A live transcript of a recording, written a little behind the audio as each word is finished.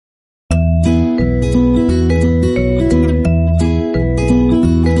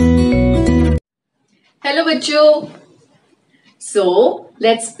Hello बच्चों. So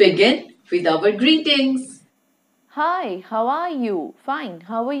let's begin with our greetings. Hi, how are you? Fine,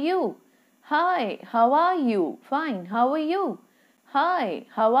 how are you? Hi, how are you? Fine, how are you? Hi,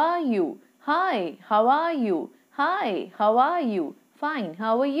 how are you? Hi, how are you? Hi, how are you? Fine,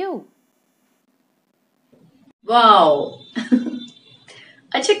 how are you? Wow.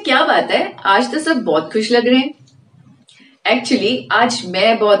 अच्छा क्या बात है, आज तो सब बहुत खुश लग रहे हैं. एक्चुअली आज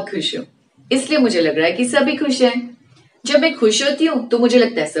मैं बहुत खुश हूँ, इसलिए मुझे लग रहा है कि सभी खुश हैं. जब मैं खुश होती हूँ तो मुझे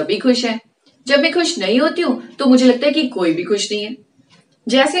लगता है सभी खुश हैं. जब मैं खुश नहीं होती हूँ तो मुझे लगता है कि कोई भी खुश नहीं है.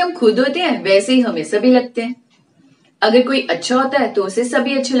 जैसे हम खुद होते हैं वैसे ही हमें सभी लगते हैं. अगर कोई अच्छा होता है तो उसे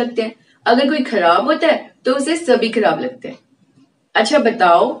सभी अच्छे लगते हैं. अगर कोई खराब होता है तो उसे सभी खराब लगते हैं. अच्छा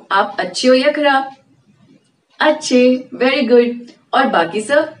बताओ, आप अच्छे हो या खराब? अच्छे, वेरी गुड. और बाकी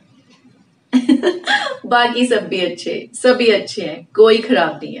सब? बाकी सब भी अच्छे, सभी अच्छे हैं, कोई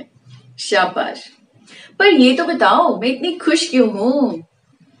खराब नहीं है. शाबाश. पर ये तो बताओ, मैं इतनी खुश क्यों हूं?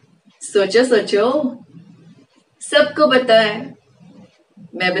 सोचो सोचो. सबको पता है.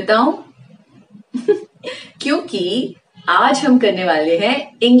 मैं बताऊं? क्योंकि आज हम करने वाले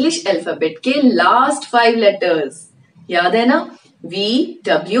हैं इंग्लिश अल्फाबेट के लास्ट 5 लेटर्स. याद है ना?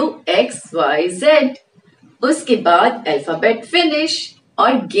 VWXYZ. उसके बाद अल्फाबेट फिनिश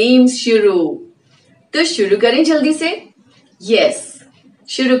और गेम्स शुरू. तो शुरू करें जल्दी से. यस,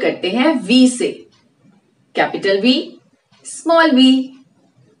 शुरू करते हैं वी से. Capital V, small we.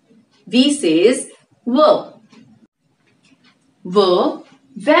 We says व.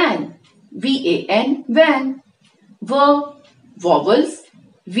 Van, VAN, van. Vowels,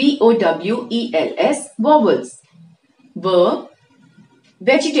 VOWELS, vowels.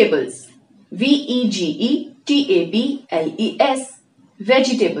 Vegetables, VEGETABLES,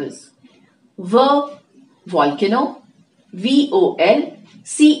 vegetables. Volcano, VOLCANO,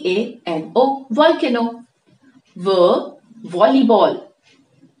 volcano. Volleyball,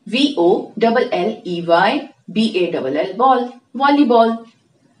 VOLLEYBALL, ball, volleyball.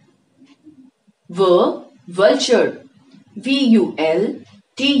 Vulture, VULTURE,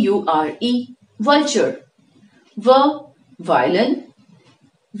 vulture. Violin,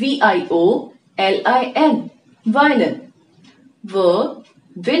 VIOLIN, violin.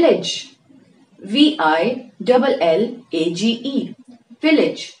 Village, VILLAGE,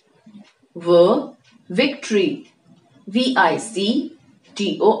 village. Victory,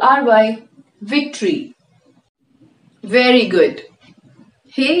 VICTORY, victory. Very good.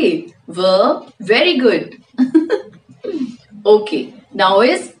 Hey, very good. Okay, now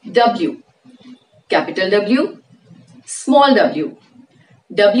is W. Capital W, small w.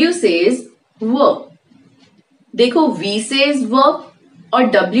 W says w. देखो V says w और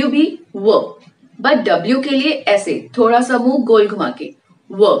W भी w, but W के लिए ऐसे थोड़ा सा मुंह गोल घुमा के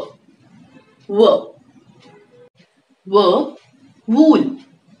w. Wool, WOOL, wool.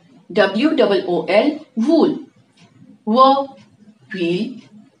 Wheel,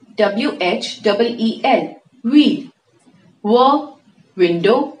 WHEEL, wheel.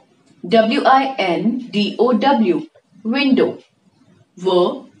 Window, WINDOW, window.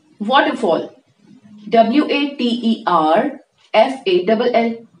 Waterfall,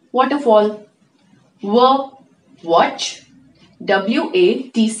 WATERFALL, waterfall. Watch,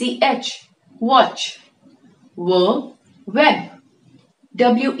 WATCH, watch. Web,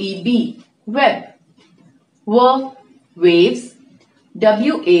 WEB, web. Waves,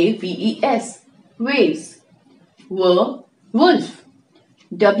 WAVES, waves. Wolf,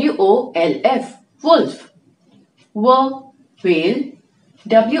 WOLF, wolf. Whale,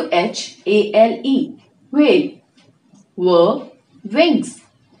 WHALE, whale. Wings,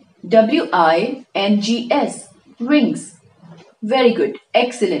 WINGS, wings. Very good,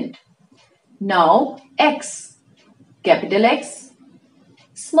 excellent. Now X, capital X,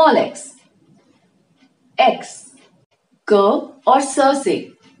 small x. X, क और स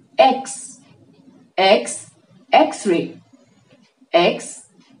से X. X-ray, X,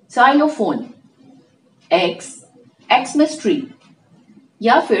 xylophone. Xmas tree.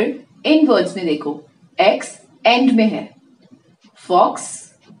 या फिर इन words में देखो, X and में है. Fox,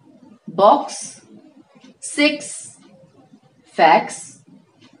 box, 6, fax,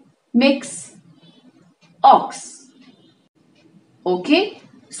 mix, ox. Okay,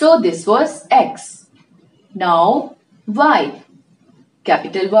 so this was X. Now Y,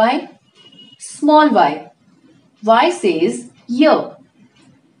 capital Y, small y. Y says year.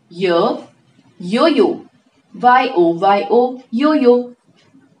 Yo-yo, YOYO, yo-yo.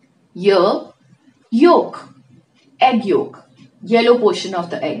 Yolk, egg yolk, yellow portion of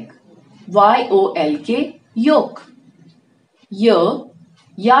the egg. YOLK, yolk.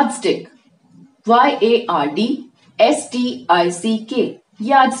 Yardstick, YARDSTICK,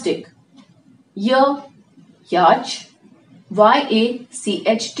 yardstick. Yacht,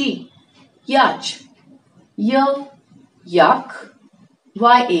 YACHT, yacht. Yak,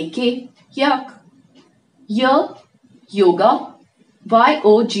 YAK, yak. Yoga,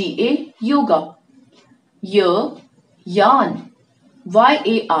 YOGA, yoga. Yarn,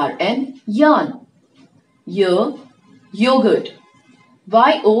 YARN, yarn. Yogurt,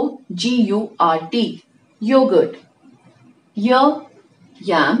 YOGURT, yogurt. Yam,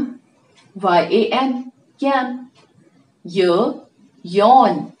 YAM, yam.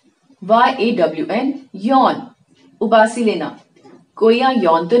 Yawn, YAWN, yawn. उबासी लेना. कोई यहाँ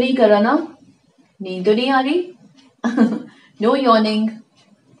यौन तो नहीं करा ना? नींद तो नहीं आ रही? नो यॉर्निंग,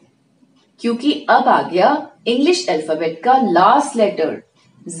 क्योंकि अब आ गया इंग्लिश अल्फाबेट का last letter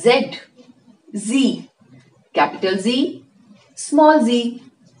Z. Z, capital Z, small z.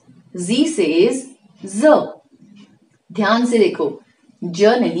 Z says Z. ध्यान से देखो, ज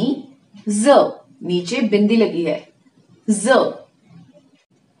नहीं Z, नीचे बिंदी लगी है. Z.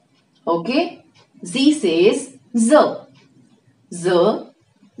 Okay, Z says Z. Z,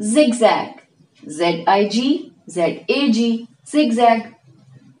 zigzag. ZIG, ZAG, zigzag.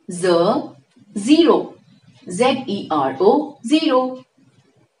 Z, zero. ZERO, zero.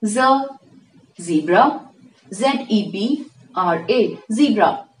 Z, zebra. ZEBRA,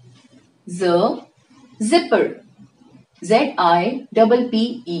 zebra. Z, zipper. ZIPPER,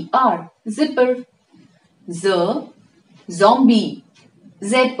 zipper. Z, zombie.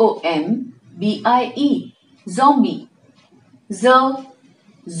 ZOMBIE, zombie. Z,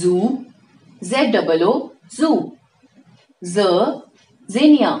 zoo. ZOO, zoo. Z,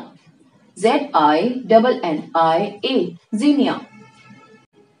 zinnia. ZINNIA, zinnia.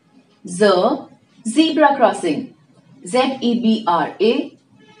 Z, zebra crossing. ZEBRA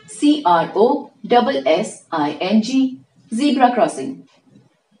CROSSING, zebra crossing.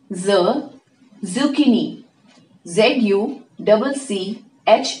 Z, zucchini. ZUCCHINI,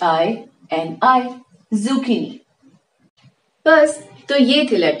 zucchini. बस तो ये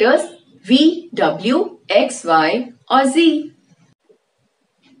थे letters V, W, X, Y और Z.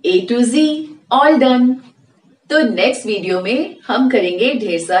 A to Z, all done. तो next video में हम करेंगे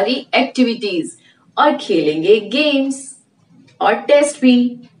ढेर सारी एक्टिविटीज और खेलेंगे गेम्स और टेस्ट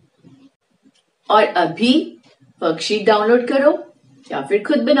भी. और अभी वर्कशीट डाउनलोड करो या फिर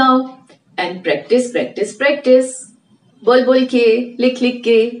खुद बनाओ एंड प्रैक्टिस प्रैक्टिस प्रैक्टिस, बोल बोल के, लिख लिख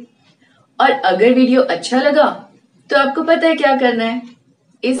के. और अगर वीडियो अच्छा लगा तो आपको पता है क्या करना है,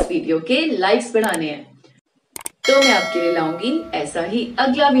 इस वीडियो के लाइक्स बढ़ाने हैं. तो मैं आपके लिए लाऊंगी ऐसा ही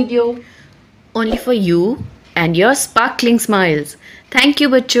अगला video. Only for you and your sparkling smiles. Thank you,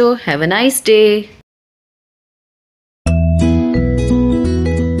 बच्चों. Have a nice day.